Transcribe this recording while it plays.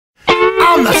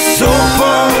I'm the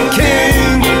super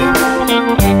king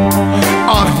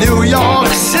of New York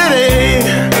City.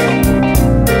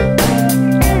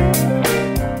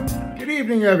 Good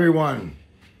evening, everyone.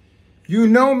 You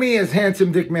know me as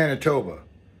Handsome Dick Manitoba,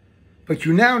 but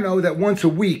you now know that once a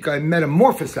week I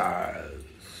metamorphosize.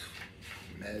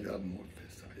 You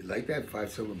like that?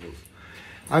 5 syllables.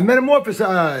 I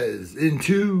metamorphosize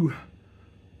into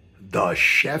the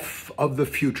chef of the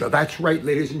future. That's right,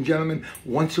 ladies and gentlemen.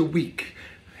 Once a week,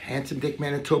 Handsome Dick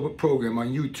Manitoba program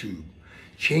on YouTube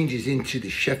changes into the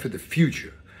chef of the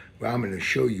future, where I'm going to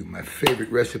show you my favorite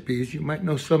recipes. You might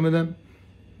know some of them.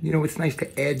 You know, it's nice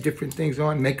to add different things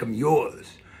on, make them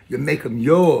yours. You make them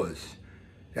yours.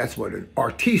 That's what an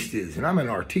artiste is, and I'm an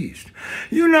artiste.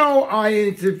 You know,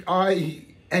 I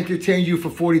entertained you for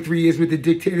 43 years with the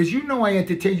Dictators. You know I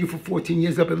entertained you for 14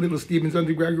 years up at Little Steven's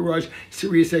Underground Garage,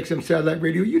 Sirius XM Satellite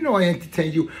Radio. You know I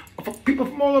entertained you for people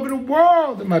from all over the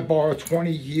world at my bar,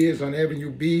 20 years on Avenue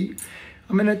B.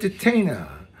 I'm an entertainer.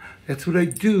 That's what I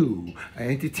do. I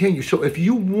entertain you. So if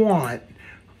you want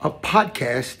a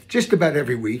podcast just about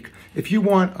every week, if you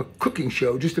want a cooking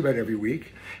show just about every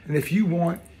week, and if you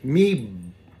want me,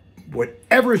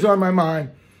 whatever's on my mind,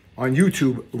 on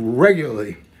YouTube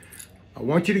regularly, I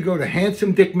want you to go to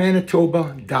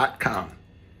handsomedickmanitoba.com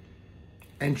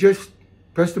and just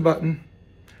press the button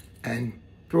and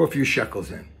throw a few shekels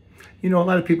in. You know, a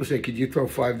lot of people say, could you throw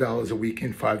 $5 a week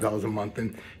in, $5 a month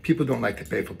in? People don't like to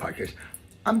pay for podcasts.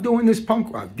 I'm doing this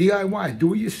punk rock, DIY,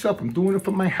 do it yourself. I'm doing it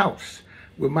from my house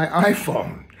with my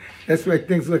iPhone. That's why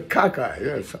things look cockeyed.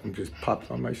 Yeah, something just pops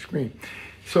on my screen.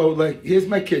 So, like, here's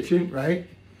my kitchen, right?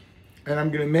 And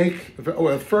I'm going to make,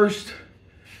 well, first,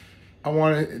 I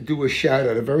want to do a shout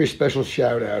out, a very special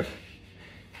shout out.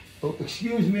 Oh,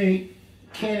 excuse me,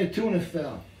 can of tuna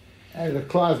fell out of the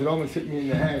closet, almost hit me in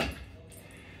the head.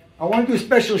 I want to do a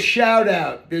special shout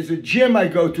out. There's a gym I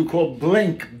go to called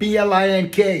Blink,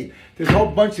 B-L-I-N-K. There's a whole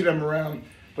bunch of them around,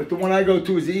 but the one I go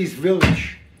to is the East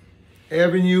Village,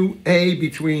 Avenue A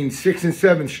between 6th and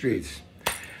 7th Streets.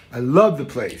 I love the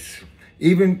place.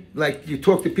 Even, like, you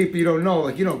talk to people you don't know,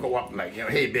 like, you don't go up and, like, you know,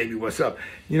 hey, baby, what's up?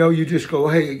 You know, you just go,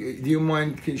 hey, do you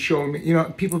mind showing me? You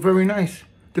know, people are very nice.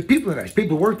 The people are nice.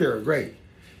 People who work there are great.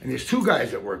 And there's 2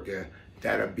 guys that work there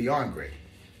that are beyond great.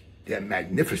 They're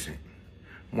magnificent.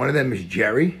 One of them is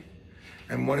Jerry,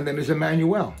 and one of them is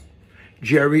Emmanuel.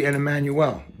 Jerry and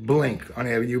Emmanuel, Blink on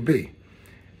Avenue B.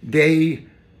 They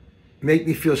make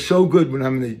me feel so good when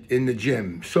I'm in the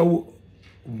gym, so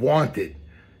wanted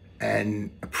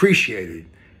and appreciated.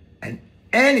 And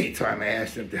anytime I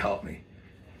asked them to help me,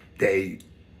 they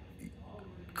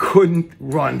couldn't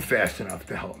run fast enough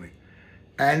to help me.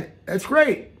 And that's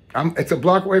great. It's a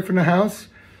block away from the house.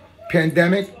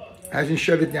 Pandemic hasn't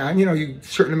shut it down. You know, a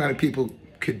certain amount of people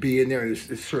could be in there at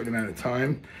a certain amount of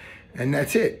time, and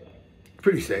that's it.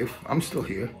 Pretty safe. I'm still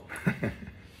here.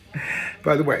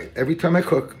 By the way, every time I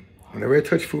cook, whenever I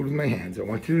touch food with my hands, I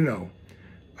want you to know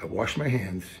I wash my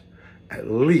hands at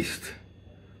least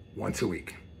once a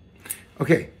week.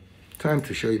 Okay, time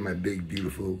to show you my big,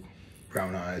 beautiful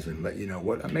brown eyes and let you know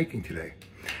what I'm making today.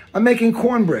 I'm making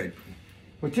cornbread.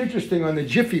 What's interesting, on the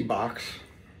Jiffy box,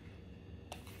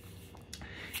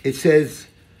 it says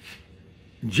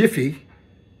Jiffy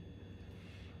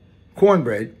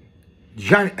cornbread,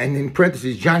 Johnny, and in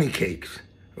parentheses, Johnny Cakes,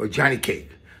 or Johnny Cake.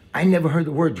 I never heard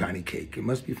the word Johnny Cake. It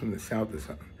must be from the South or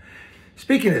something.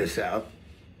 Speaking of the South,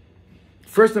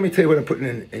 first let me tell you what I'm putting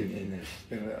in this.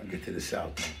 Then I'll get to the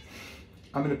South.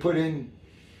 I'm going to put in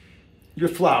your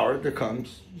flour that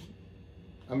comes.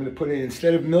 I'm going to put in,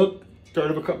 instead of milk,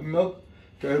 1/3 of a cup of milk,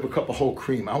 1/3 of a cup of whole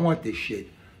cream. I want this shit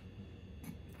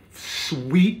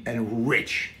sweet and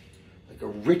rich, like a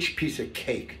rich piece of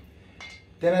cake.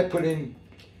 Then I put in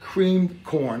creamed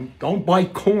corn. Don't buy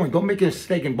corn. Don't make a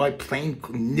mistake and buy plain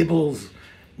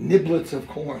niblets of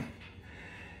corn.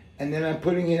 And then I'm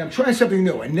trying something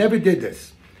new. I never did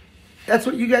this. That's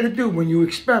what you got to do when you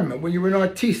experiment. When you're an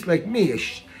artiste like me, a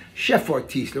chef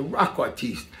artiste, a rock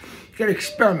artiste, you got to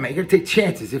experiment. You got to take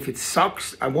chances. If it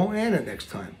sucks, I won't add it next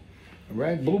time. All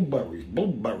right? Blueberries.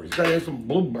 Got to have some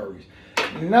blueberries.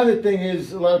 And another thing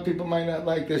is, a lot of people might not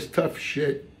like this tough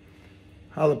shit.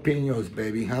 Jalapenos,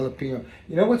 baby, jalapeno.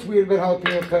 You know what's weird about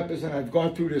jalapeno peppers? And I've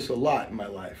gone through this a lot in my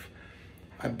life.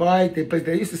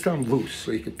 They used to sell them loose,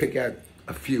 so you could pick out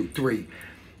a few, 3.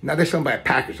 Now they sell them by a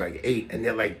package, like 8, and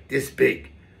they're like this big.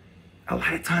 A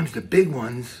lot of times the big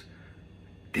ones,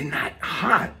 they're not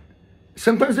hot.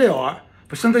 Sometimes they are,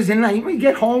 but sometimes they're not. You when you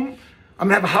get home, I'm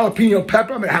gonna have a jalapeno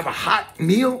pepper, I'm gonna have a hot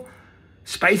meal,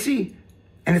 spicy,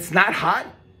 and it's not hot.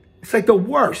 It's like the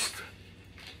worst.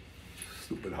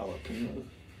 Stupid jalapenos.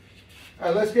 All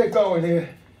right, let's get going here.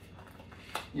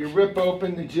 You rip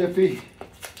open the Jiffy.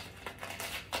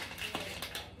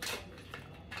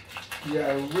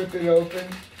 Yeah, rip it open.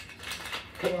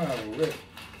 Come on, rip.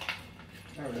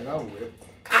 All right, I'll rip.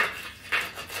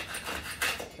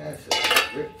 That's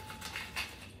it, rip.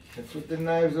 That's what the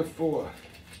knives are for.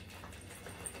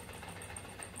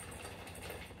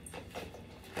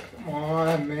 Come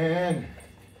on, man.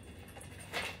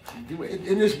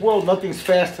 In this world, nothing's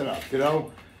fast enough, you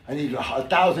know? I need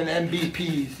 1,000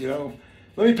 Mbps, you know?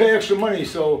 Let me pay extra money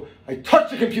so I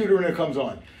touch the computer and it comes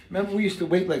on. Remember we used to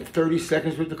wait like 30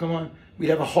 seconds for it to come on? We'd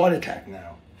have a heart attack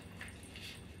now.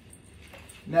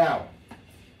 Now,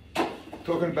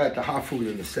 talking about the hot food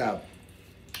in the South,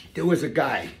 there was a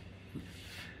guy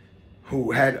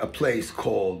who had a place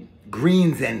called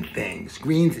Greens and Things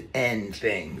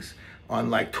on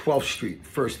like 12th Street,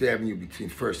 1st Avenue between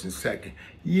 1st and 2nd,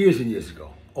 years and years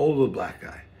ago, older black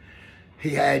guy.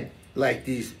 He had like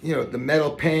these, you know, the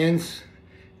metal pans,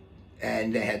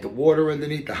 and they had the water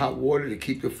underneath, the hot water to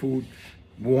keep the food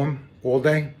warm all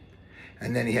day.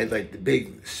 And then he had like the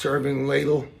big serving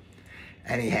ladle,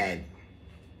 and he had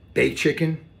baked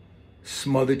chicken,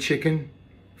 smothered chicken,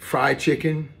 fried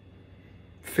chicken,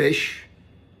 fish,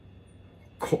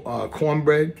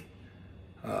 cornbread,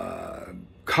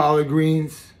 collard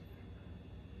greens,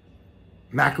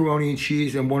 macaroni and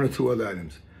cheese, and 1 or 2 other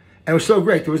items. And it was so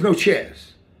great, there was no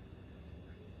chairs.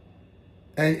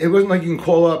 And it wasn't like you can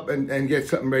call up and get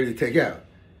something ready to take out.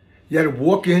 You had to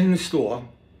walk in the store.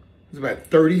 It was about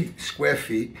 30 square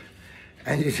feet.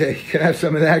 And you say, can I have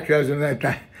some of that? Can I have some of that?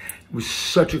 It was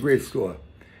such a great store.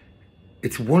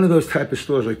 It's one of those type of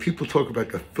stores, like people talk about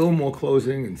the Fillmore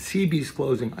closing and CB's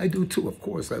closing. I do too, of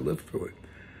course, I lived through it.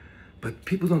 But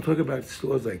people don't talk about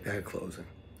stores like that closing.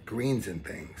 Greens and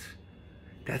Things.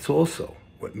 That's also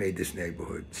what made this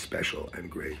neighborhood special and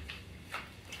great.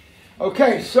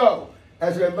 Okay, so,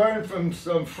 as I learned from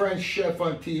some French chef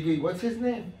on TV, what's his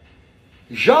name?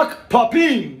 Jacques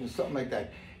Papin, or something like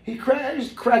that. I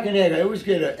used to crack an egg. I always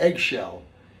get an eggshell.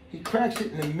 He cracks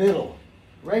it in the middle,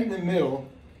 right in the middle.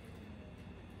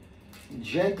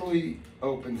 Gently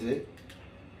opens it,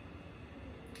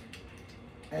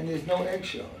 and there's no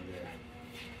eggshell in there.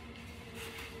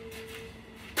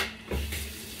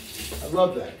 I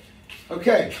love that.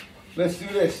 Okay, let's do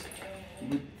this.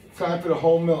 Time for the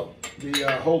whole milk, the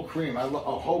whole cream.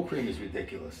 Whole cream is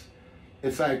ridiculous.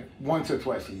 It's like once or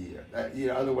twice a year.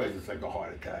 Otherwise it's like a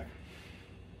heart attack.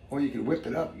 Or you can whip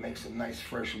it up and make some nice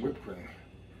fresh whipped cream.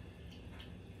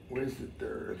 Where's the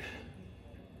third?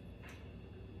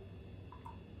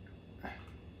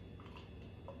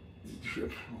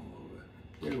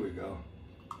 There we go.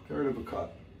 Third of a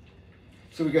cup.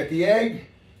 So we got the egg.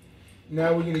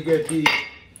 Now we're gonna get this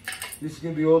is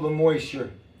gonna be all the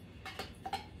moisture.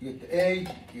 You get the egg,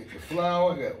 you get the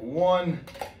flour, you got 1,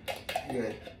 you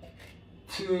got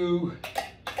 2,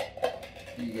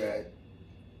 you got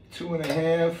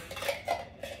 2.5,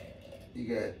 you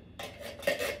got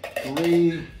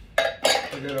 3, I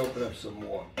gotta open up some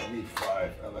more. I need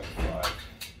 5, I like 5.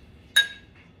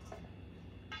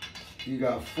 You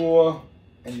got 4,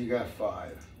 and you got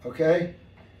 5, okay?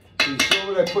 So you saw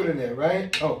what I put in there,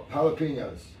 right? Oh,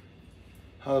 jalapenos.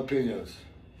 Jalapenos.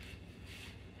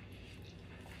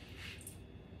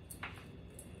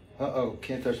 Uh-oh,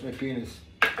 can't touch my penis.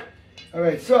 All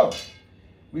right, so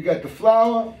we got the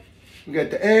flour, we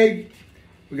got the egg,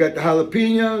 we got the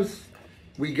jalapenos,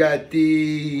 we got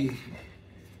the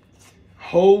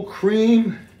whole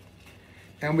cream,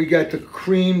 and we got the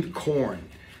creamed corn.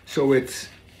 So it's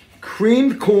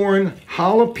creamed corn,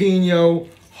 jalapeno,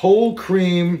 whole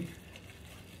cream,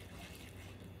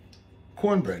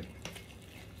 cornbread.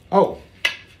 Oh,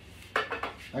 I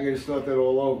gotta start that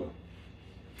all over.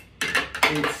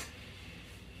 It's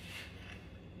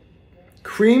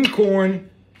creamed corn,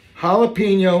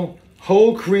 jalapeno,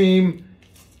 whole cream,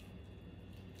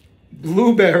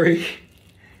 blueberry,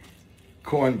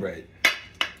 cornbread.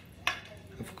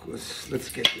 Of course, let's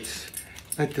get this.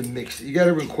 Let them mix it. You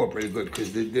gotta incorporate it good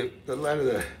because a lot of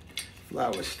the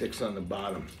flour sticks on the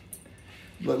bottom.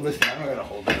 But listen, I'm not gonna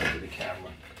hold it up to the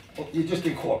camera. Well, you just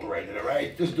incorporate it, all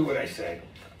right? Just do what I say.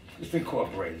 Just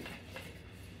incorporate it.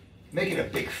 Make it a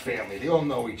big family. They all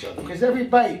know each other. Because every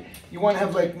bite, you want to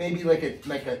have maybe a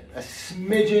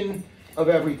smidgen of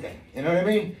everything. You know what I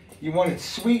mean? You want it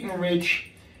sweet and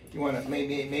rich. You want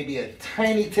maybe a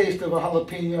tiny taste of a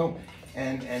jalapeno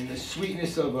and the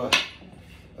sweetness of a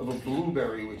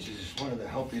blueberry, which is one of the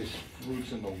healthiest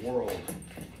fruits in the world.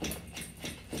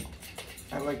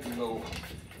 I like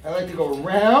to go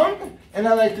around and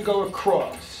I like to go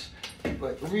across.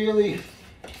 But really,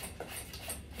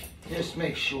 just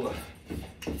make sure.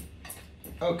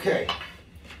 Okay.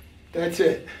 That's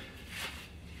it.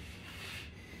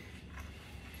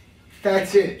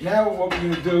 That's it. Now what we're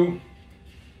gonna do,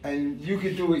 and you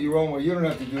can do it your own way. You don't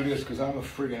have to do this because I'm a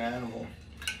friggin' animal.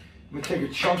 I'm gonna take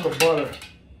a chunk of butter.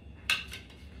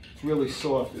 It's really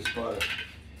soft, this butter.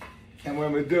 And what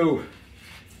I'm gonna do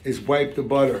is wipe the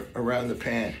butter around the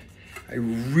pan. I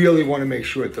really wanna make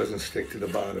sure it doesn't stick to the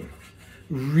bottom.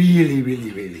 Really,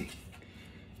 really, really.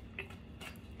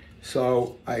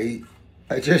 So I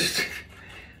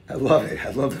love it.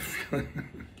 I love the feeling.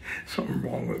 Something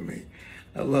wrong with me.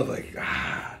 I love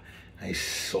nice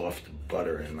soft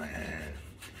butter in my hand.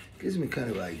 Gives me kind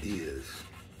of ideas.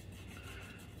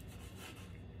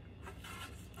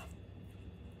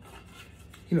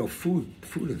 You know, food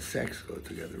and sex go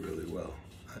together really well.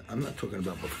 I'm not talking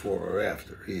about before or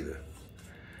after either.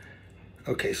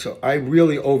 Okay, so I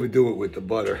really overdo it with the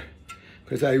butter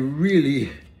because I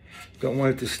really don't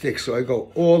want it to stick. So I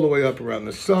go all the way up around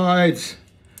the sides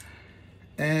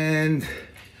and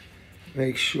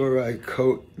make sure I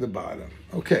coat the bottom.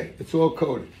 Okay, it's all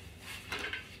coated.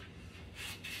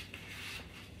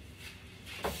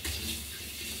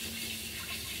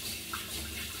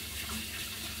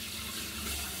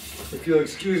 If you'll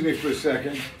excuse me for a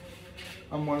second,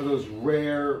 I'm one of those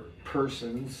rare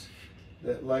persons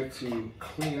that like to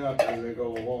clean up as I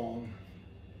go along.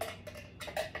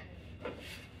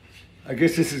 I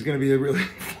guess this is going to be a really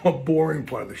boring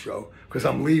part of the show because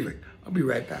I'm leaving. I'll be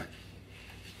right back.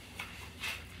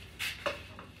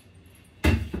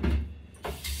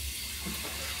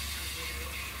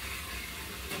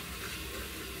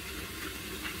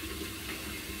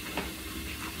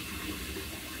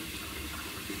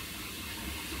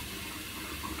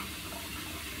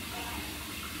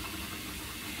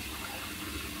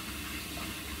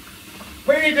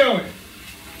 What are you doing?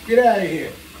 Get out of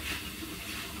here.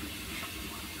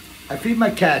 I feed my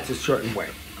cats a certain way,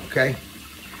 okay?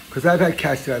 Because I've had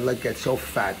cats that I let get so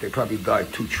fat, they probably died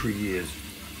 2-3 years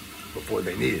before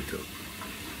they needed to.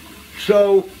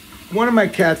 So, one of my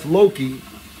cats, Loki,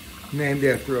 named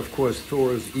after, of course,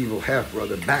 Thor's evil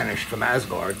half-brother, banished from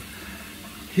Asgard,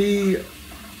 he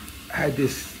had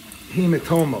this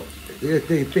hematoma,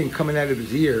 thing coming out of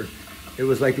his ear. It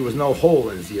was like there was no hole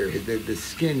in his ear. The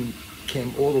skin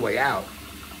came all the way out.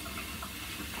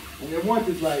 And they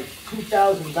wanted like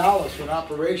 $2,000 for an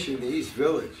operation in the East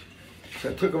Village. So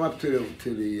I took him up to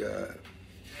the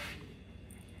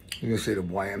I'm gonna say the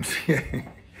YMCA.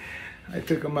 I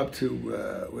took him up to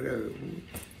whatever.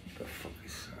 What the fuck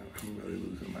is? I'm really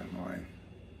losing my mind.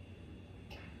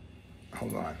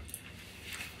 Hold on.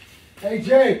 Hey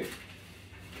Jake,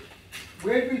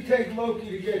 where did we take Loki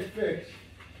to get fixed?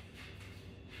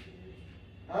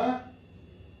 Huh?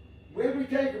 Where did we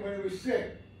take him when he was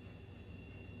sick?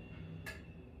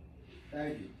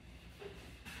 Thank you.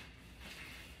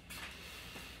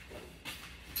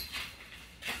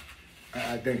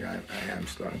 I think I am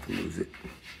starting to lose it.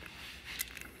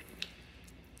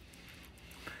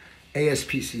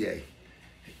 ASPCA.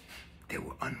 They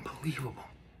were unbelievable.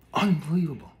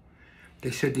 Unbelievable.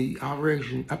 They said the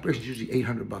operation's usually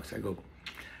 $800. I go,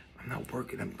 I'm not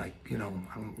working. I'm like, I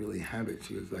don't really have it.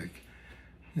 She was like,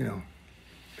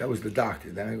 that was the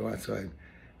doctor. Then I go outside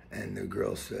and the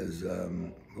girl says,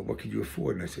 well, what could you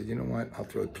afford? And I said, you know what? I'll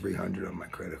throw $300 on my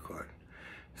credit card.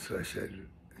 So I said,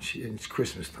 it's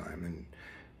Christmas time,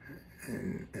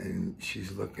 and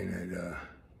she's looking at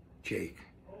Jake,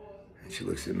 and she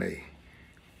looks at me,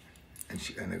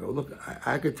 and I go, look,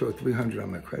 I could throw $300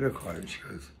 on my credit card, and she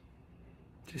goes,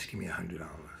 just give me $100.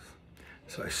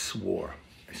 So I swore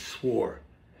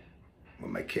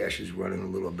when my cash is running a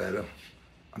little better,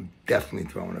 I'm definitely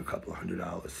throwing a couple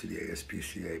 $100 to the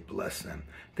ASPCA. Bless them.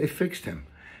 They fixed him,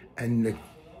 and the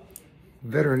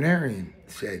veterinarian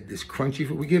said this crunchy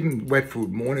food. We give him wet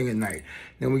food morning and night.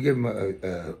 Then we give him a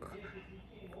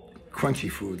crunchy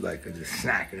food like as a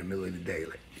snack in the middle of the day,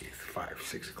 like 5,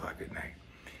 6 o'clock at night.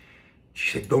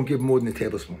 She said, don't give him more than a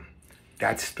tablespoon.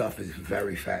 That stuff is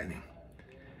very fattening.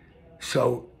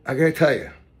 So I gotta tell you,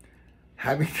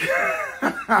 having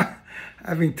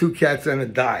 2 cats on a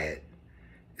diet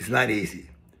is not easy.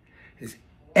 It's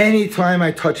anytime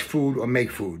I touch food or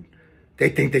make food, they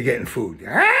think they're getting food.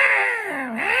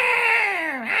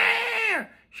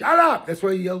 Shut up! That's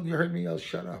why you heard me yell,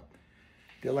 shut up.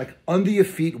 They're like under your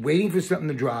feet, waiting for something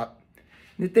to drop.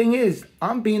 And the thing is,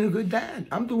 I'm being a good dad.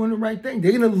 I'm doing the right thing.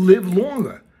 They're gonna live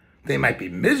longer. They might be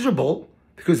miserable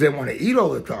because they want to eat all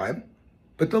the time,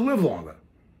 but they'll live longer.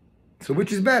 So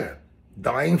which is better?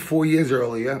 Dying 4 years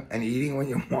earlier and eating when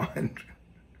you want?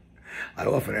 I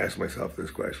often ask myself this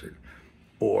question.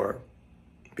 Or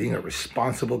being a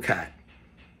responsible cat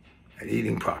and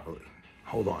eating properly.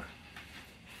 Hold on.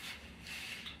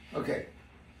 Okay,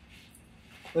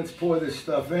 let's pour this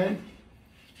stuff in.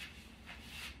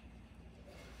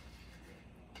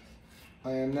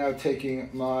 I am now taking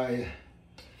my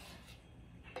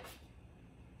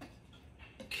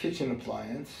kitchen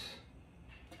appliance.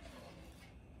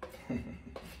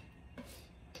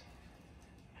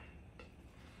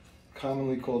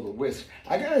 Commonly called a whisk.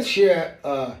 I gotta share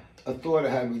a thought I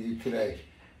had with you today.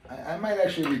 I might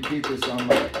actually repeat this on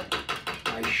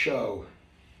my show.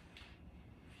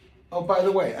 Oh, by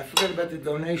the way, I forgot about the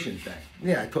donation thing.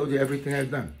 Yeah, I told you everything I've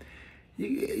done.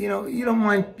 You know, you don't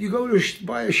mind, you go to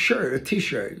buy a shirt, a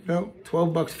t-shirt, you know,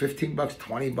 12 bucks, 15 bucks,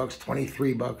 20 bucks,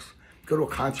 23 bucks. Go to a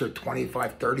concert,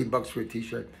 25, 30 bucks for a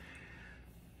t-shirt.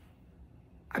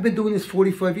 I've been doing this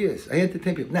 45 years. I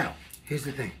entertain people. Now, here's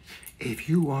the thing. If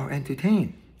you are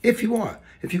entertained, if you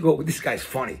go, well, this guy's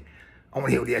funny. I want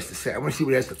to hear what he has to say. I want to see what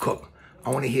he has to cook.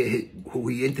 I want to hear who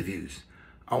he interviews.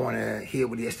 I want to hear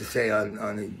what he has to say on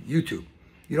YouTube.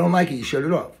 You don't like it, you shut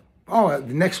it off. Oh,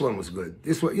 the next one was good.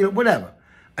 This one, you know, whatever.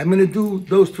 I'm going to do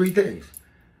those three things.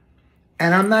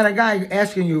 And I'm not a guy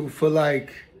asking you for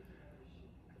like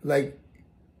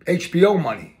HBO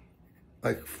money,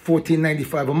 like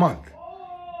 $14.95 a month.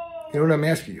 You know what I'm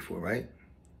asking you for, right?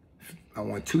 I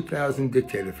want 2,000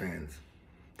 Dictator fans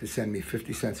to send me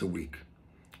 50 cents a week,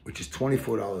 which is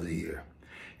 $24 a year.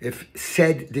 If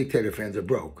said Dictator fans are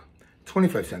broke,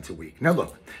 25 cents a week. Now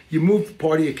look, you move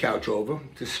part of your couch over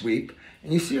to sweep,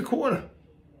 and you see a quarter.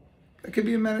 That could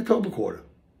be a Manitoba quarter.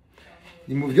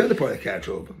 You move the other part of the couch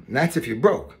over, and that's if you're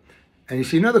broke, and you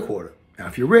see another quarter. Now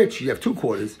if you're rich, you have two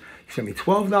quarters, you send me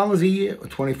 $12 a year or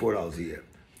 $24 a year.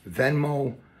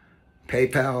 Venmo,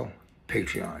 PayPal,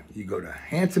 Patreon. You go to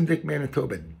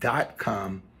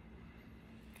handsomedickmanitoba.com,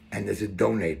 and there's a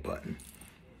donate button.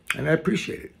 And I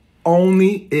appreciate it.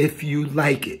 Only if you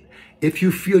like it. If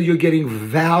you feel you're getting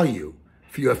value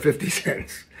for your 50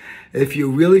 cents. If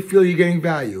you really feel you're getting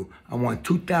value, I want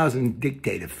 2,000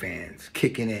 Dictator fans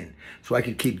kicking in so I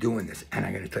can keep doing this. And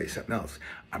I'm going to tell you something else.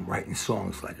 I'm writing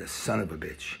songs like a son of a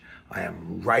bitch. I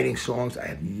am writing songs. I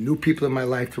have new people in my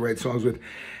life to write songs with.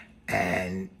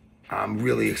 And I'm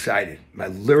really excited. My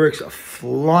lyrics are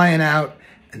flying out.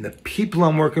 And the people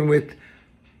I'm working with,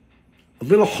 a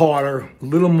little harder, a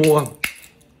little more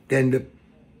than the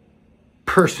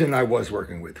person I was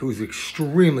working with, who's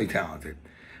extremely talented.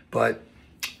 But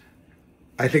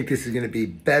I think this is going to be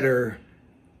better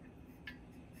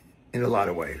in a lot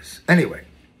of ways. Anyway,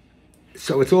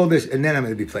 so it's all this, and then I'm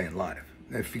going to be playing live.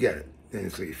 And forget it. Then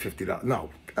it's like $50. No,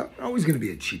 always going to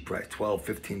be a cheap price, 12,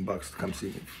 15 bucks to come see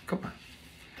me. Come on.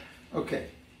 Okay,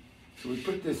 so we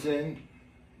put this in.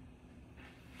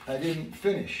 I didn't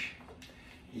finish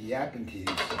yapping to you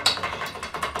so much.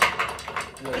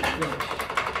 Let it finish.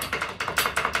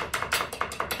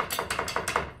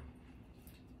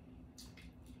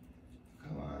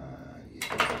 Come on, yeah.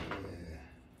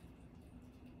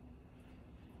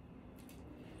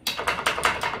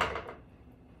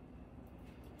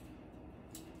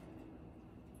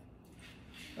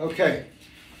 Okay.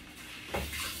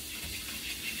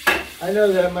 I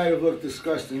know that might have looked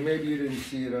disgusting. Maybe you didn't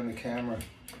see it on the camera.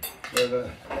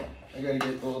 But I gotta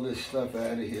get all this stuff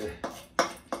out of here,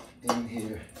 in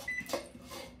here.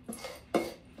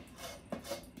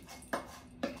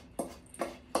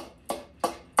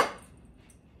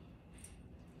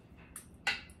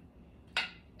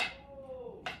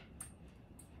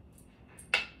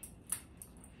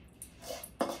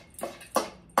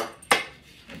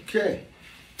 Okay.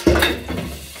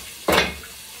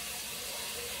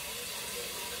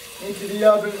 Into the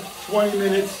oven, 20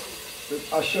 minutes.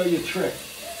 I'll show you a trick.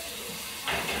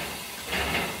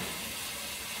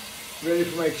 Ready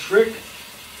for my trick?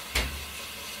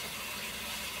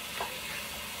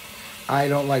 I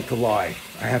don't like to lie.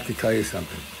 I have to tell you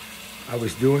something. I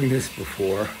was doing this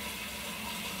before,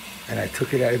 and I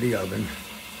took it out of the oven,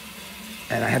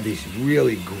 and I had these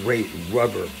really great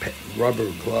rubber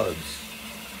gloves.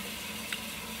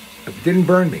 It didn't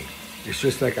burn me. It's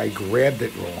just like I grabbed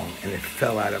it wrong, and it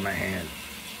fell out of my hand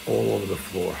all over the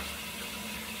floor.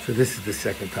 So this is the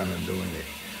second time I'm doing it.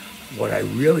 What I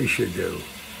really should do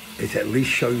is at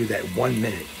least show you that 1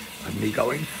 minute of me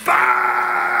going,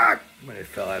 fuck, when it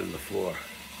fell out of the floor. It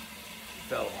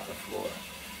fell on the floor.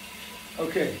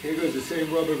 Okay, here goes the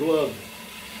same rubber glove.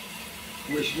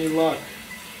 Wish me luck.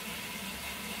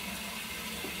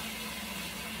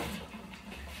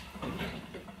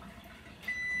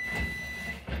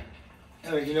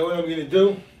 All right, you know what I'm gonna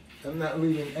do? I'm not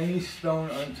leaving any stone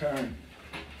unturned.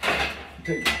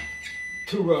 Take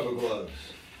 2 rubber gloves.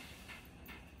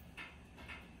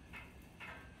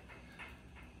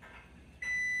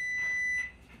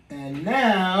 And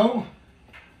now,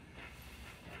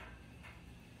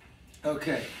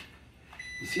 Okay.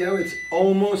 You see how it's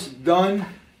almost done?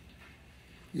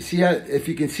 You see how, if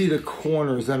you can see the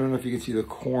corners, I don't know if you can see the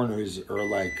corners are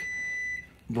like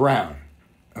brown,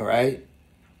 all right?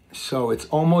 So it's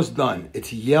almost done.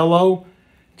 It's yellow.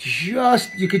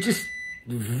 You could just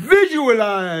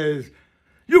visualize.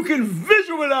 You can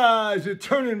visualize it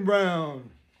turning brown.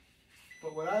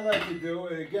 But what I like to do,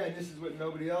 and again, this is what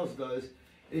nobody else does,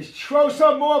 is throw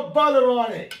some more butter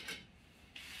on it.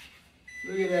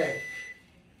 Look at that.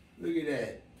 Look at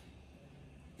that.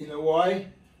 You know why?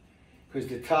 Because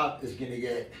the top is going to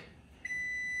get...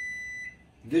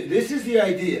 This is the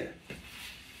idea.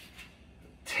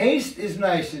 Taste is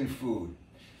nice in food.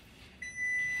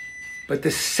 But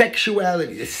the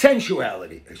sexuality, the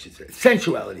sensuality, I should say,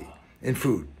 sensuality in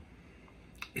food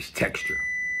is texture.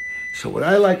 So what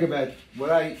I like about,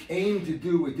 what I aim to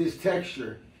do with this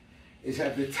texture is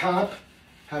have the top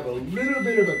have a little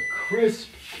bit of a crisp,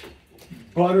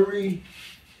 buttery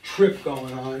trip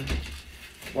going on,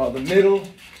 while the middle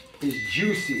is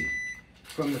juicy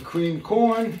from the creamed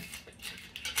corn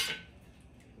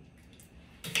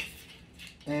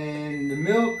and the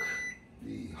milk,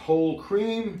 the whole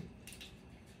cream.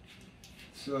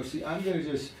 So see, I'm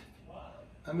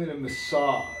gonna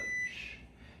massage.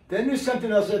 Then there's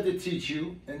something else I have to teach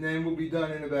you, and then we'll be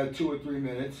done in about 2 or 3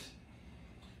 minutes.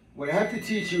 What I have to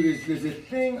teach you is there's a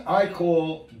thing I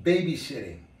call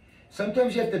babysitting.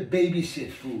 Sometimes you have to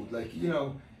babysit food. Like, you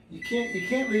know, you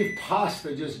can't leave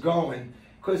pasta just going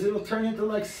because it'll turn into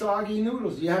like soggy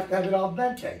noodles. You have to have it al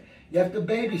dente. You have to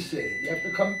babysit it. You have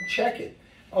to come check it.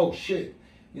 Oh shit.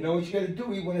 You know what you gotta do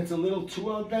when it's a little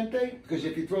too al dente? Because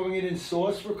if you're throwing it in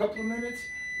sauce for a couple of minutes,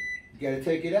 you gotta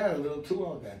take it out a little too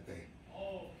al dente.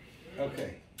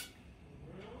 Okay.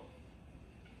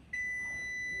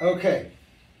 Okay.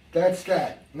 That's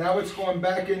that. Now it's going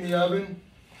back in the oven.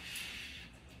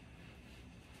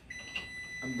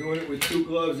 I'm doing it with 2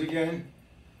 gloves again.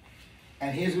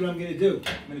 And here's what I'm going to do.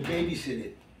 I'm going to babysit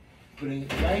it. Putting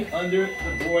it right under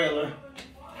the broiler.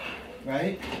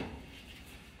 Right?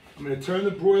 I'm going to turn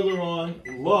the broiler on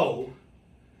low.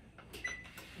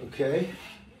 Okay?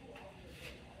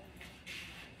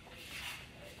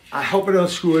 I hope I don't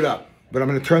screw it up. But I'm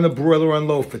going to turn the broiler on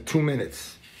low for 2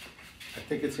 minutes. I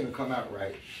think it's going to come out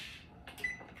right.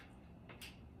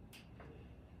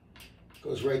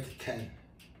 Goes right to 10.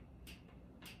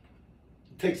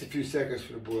 It takes a few seconds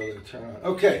for the broiler to turn on.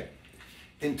 Okay,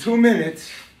 in 2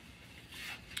 minutes,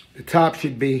 the top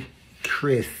should be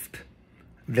crisp.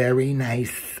 Very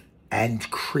nice and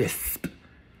crisp.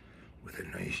 With a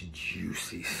nice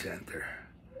juicy center.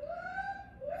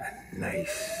 A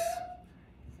nice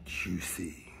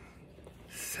juicy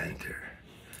center.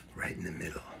 Right in the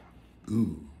middle.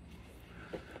 Ooh.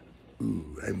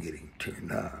 Ooh, I'm getting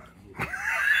turned on.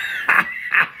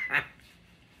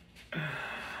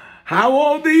 How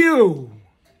old are you?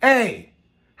 Hey,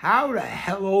 how the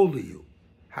hell old are you?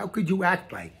 How could you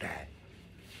act like that?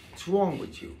 What's wrong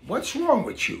with you? What's wrong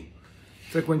with you?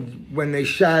 It's like when they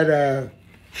shot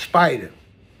Spider.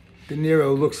 De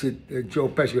Niro looks at Joe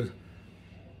Pesci and goes,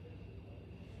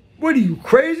 "What are you,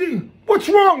 crazy? What's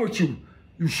wrong with you?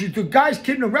 You shoot the guy's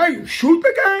kidding around, you shoot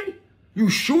the guy? You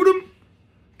shoot him?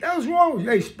 What the hell's wrong with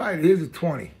you? Hey, Spider, here's a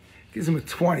 20. Gives him a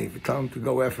 20 if you tell him to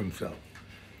go F himself."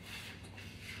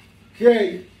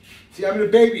 Okay, see, I'm going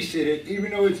to babysit it,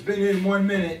 even though it's been in 1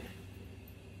 minute.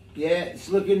 Yeah, it's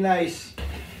looking nice.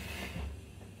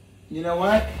 You know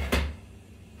what?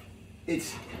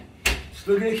 It's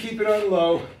still going to keep it on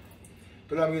low,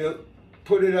 but I'm going to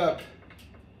put it up.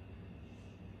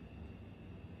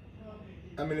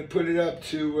 I'm going to put it up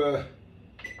to...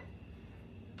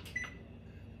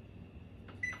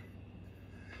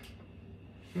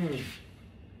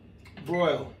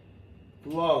 broil.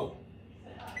 Low.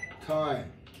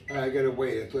 Time. I gotta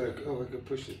wait. I thought I could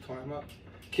push the time up.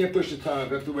 Can't push the time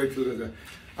up. I have to wait till it's...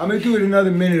 I'm gonna do it another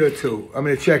minute or 2. I'm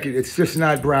gonna check it. It's just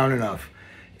not brown enough.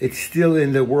 It's still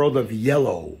in the world of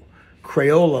yellow.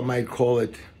 Crayola might call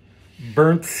it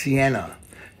burnt sienna.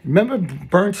 Remember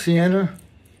burnt sienna?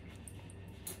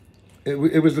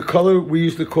 It was the color, we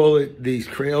used to call it the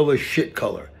Crayola shit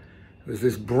color. It was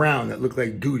this brown that looked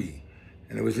like duty.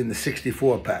 And it was in the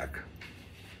 64 pack.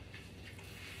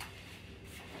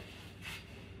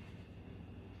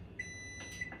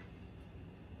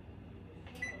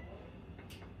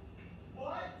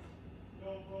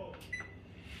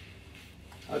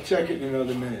 I'll check it in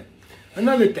another minute.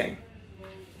 Another thing.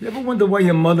 You ever wonder why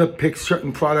your mother picks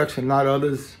certain products and not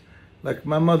others? Like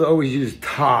my mother always used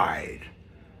Tide.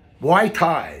 Why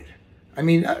Tide? I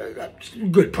mean,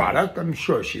 good product. I'm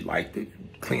sure she liked it.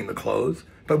 Clean the clothes.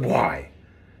 But why?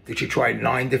 Did she try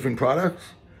 9 different products?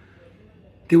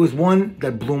 There was one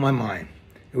that blew my mind.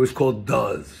 It was called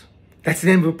Does. That's the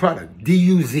name of a product.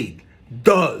 D-U-Z.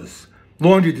 Does.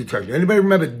 Laundry detergent. Anybody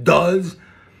remember Does?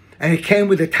 And it came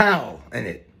with a towel in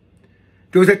it.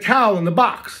 There was a towel in the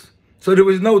box. So there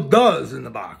was no Does in the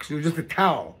box. It was just a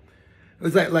towel. It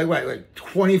was like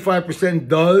 25%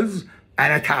 Does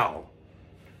and a towel.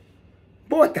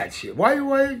 Bought that shit.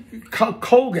 Why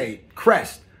Colgate,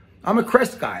 Crest? I'm a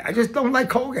Crest guy. I just don't like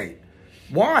Colgate.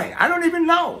 Why? I don't even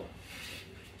know.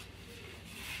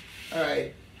 All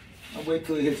right. I'll wait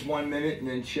till it hits 1 minute and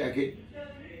then check it.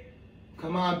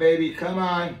 Come on, baby. Come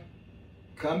on.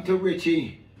 Come to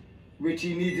Richie.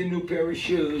 Richie needs a new pair of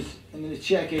shoes. I'm going to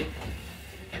check it.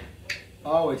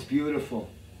 Oh, it's beautiful.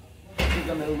 I think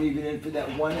I'm going to leave it in for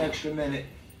that 1 extra minute.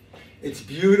 It's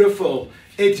beautiful.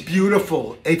 It's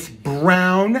beautiful. It's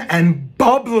brown and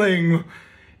bubbling.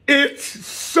 It's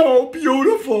so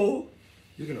beautiful.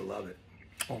 You're going to love it.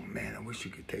 Oh, man, I wish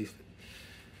you could taste it.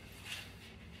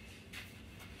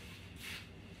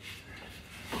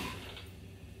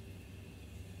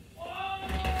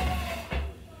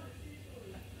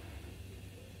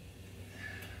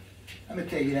 I'm going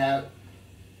to take it out.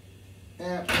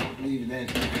 Yeah, leave it in.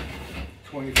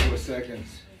 24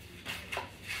 seconds.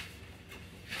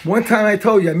 One time I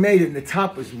told you I made it and the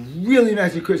top was really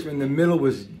nice and crisp and the middle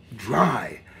was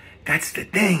dry. That's the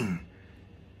thing.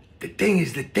 The thing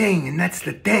is the thing, and that's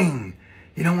the thing.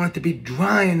 You don't want it to be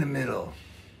dry in the middle.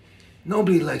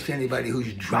 Nobody likes anybody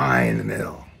who's dry in the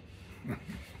middle.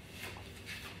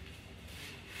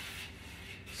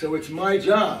 So it's my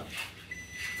job.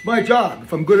 It's my job,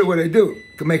 if I'm good at what I do,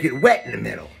 to make it wet in the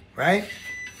middle, right?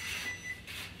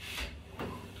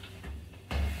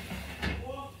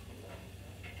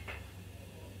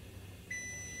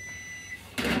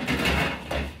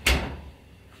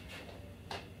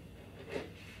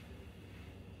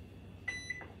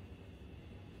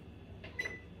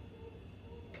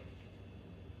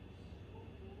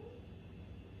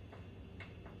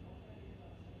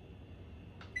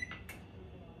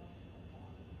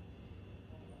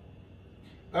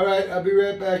 All right, I'll be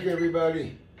right back,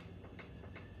 everybody.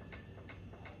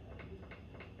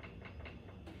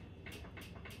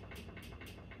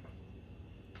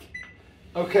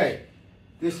 Okay,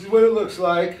 this is what it looks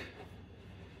like.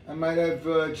 I might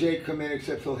have Jake come in,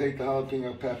 except he'll hate the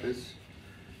jalapeno peppers.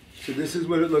 So this is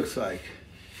what it looks like.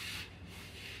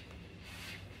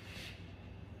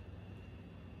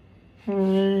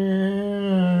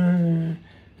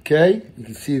 Okay, you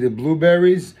can see the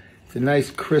blueberries. It's a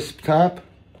nice crisp top.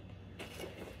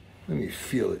 Let me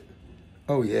feel it.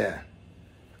 Oh, yeah.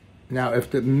 Now, if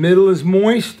the middle is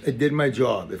moist, I did my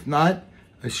job. If not,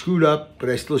 I screwed up, but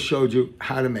I still showed you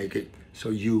how to make it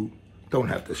so you don't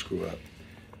have to screw up.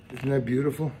 Isn't that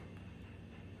beautiful?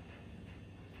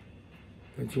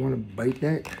 Don't you want to bite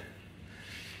that?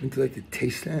 Wouldn't you like to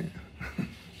taste that?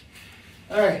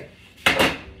 All right.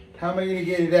 How am I going to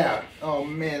get it out? Oh,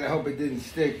 man, I hope it didn't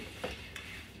stick.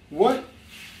 What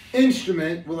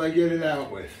instrument will I get it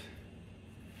out with?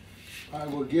 I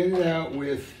will get it out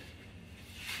with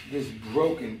this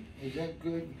broken. Is that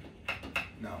good?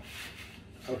 No.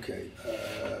 Okay.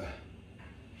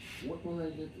 What will I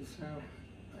get this out?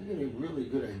 I got a really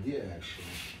good idea, actually.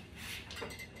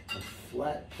 A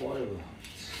flat part of a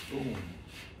spoon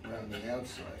around the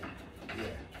outside.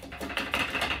 Yeah.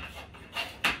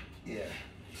 Yeah.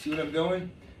 See what I'm doing?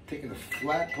 Taking a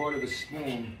flat part of a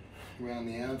spoon around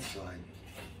the outside.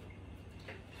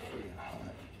 Friggin' hot.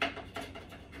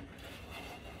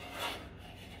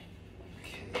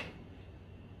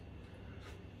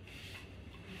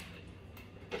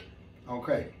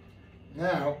 Okay,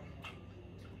 now,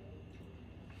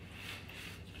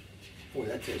 boy,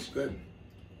 that tastes good.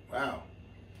 Wow.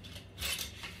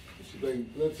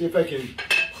 Let's see if I can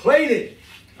plate it.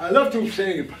 I love to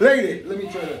say plate it. Let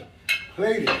me try to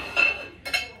plate it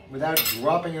without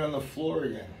dropping it on the floor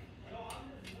again.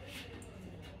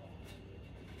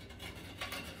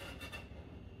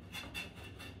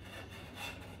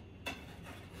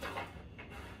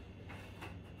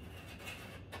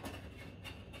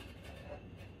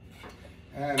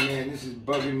 Ah, man, this is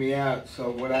bugging me out.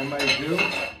 So what I might do,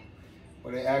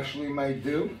 what I actually might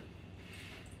do,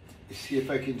 is see if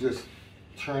I can just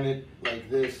turn it like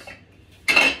this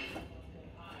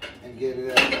and get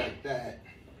it out like that.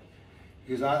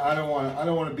 Because I don't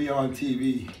want to be on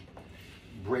TV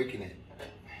breaking it.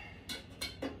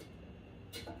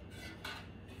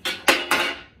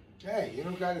 Hey, you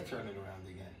don't got to turn it around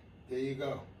again. There you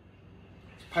go.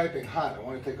 It's piping hot. I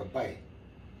want to take a bite.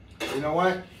 You know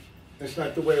what? That's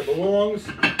not the way it belongs.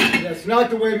 That's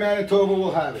not the way Manitoba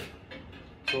will have it.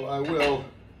 So I will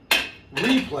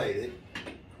replate it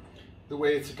the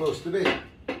way it's supposed to be.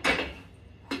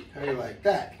 How you like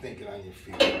that, thinking on your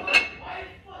feet?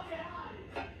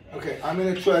 Okay, I'm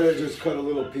gonna try to just cut a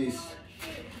little piece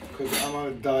because I'm on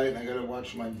a diet and I gotta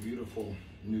watch my beautiful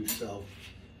new self.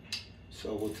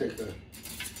 So we'll take a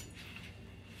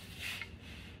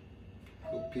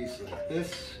little piece like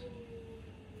this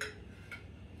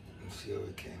and see how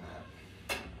it came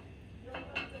out.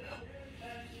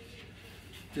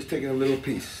 Just taking a little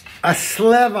piece. A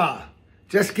sliver!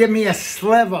 Just give me a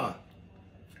sliver!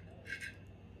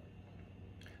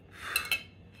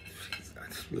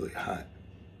 It's really hot.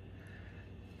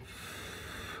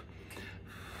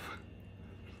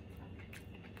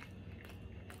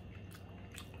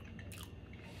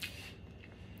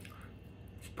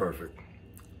 It's perfect.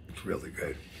 It's really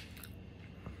good.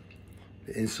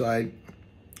 The inside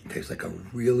tastes like a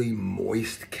really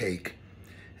moist cake,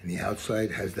 and the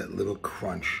outside has that little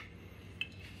crunch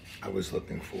I was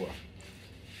looking for.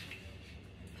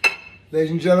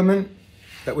 Ladies and gentlemen,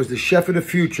 that was the chef of the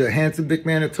future, Handsome Dick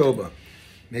Manitoba,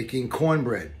 making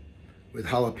cornbread with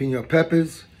jalapeno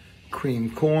peppers,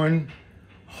 creamed corn,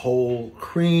 whole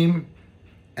cream,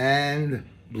 and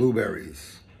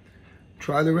blueberries.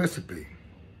 Try the recipe.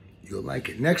 You'll like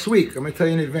it. Next week, I'm going to tell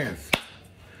you in advance,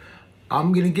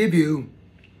 I'm going to give you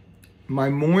my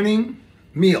morning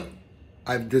meal.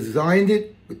 I've designed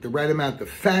it with the right amount of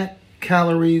fat,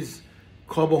 calories,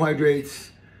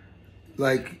 carbohydrates.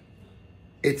 Like,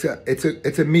 it's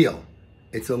a meal.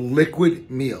 It's a liquid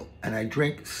meal, and I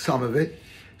drink some of it.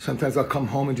 Sometimes I'll come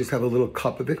home and just have a little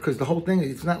cup of it, because the whole thing,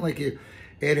 it's not like you're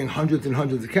adding hundreds and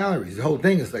hundreds of calories. The whole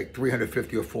thing is like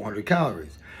 350 or 400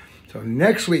 calories. So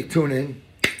next week, tune in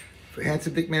for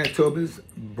Handsome Dick Manitoba's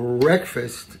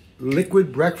breakfast,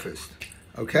 liquid breakfast.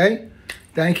 Okay?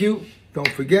 Thank you. Don't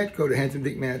forget, go to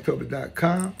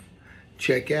handsomedickmanitoba.com.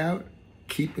 Check out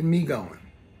Keeping Me Going.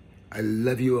 I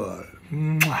love you all.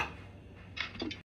 Mwah.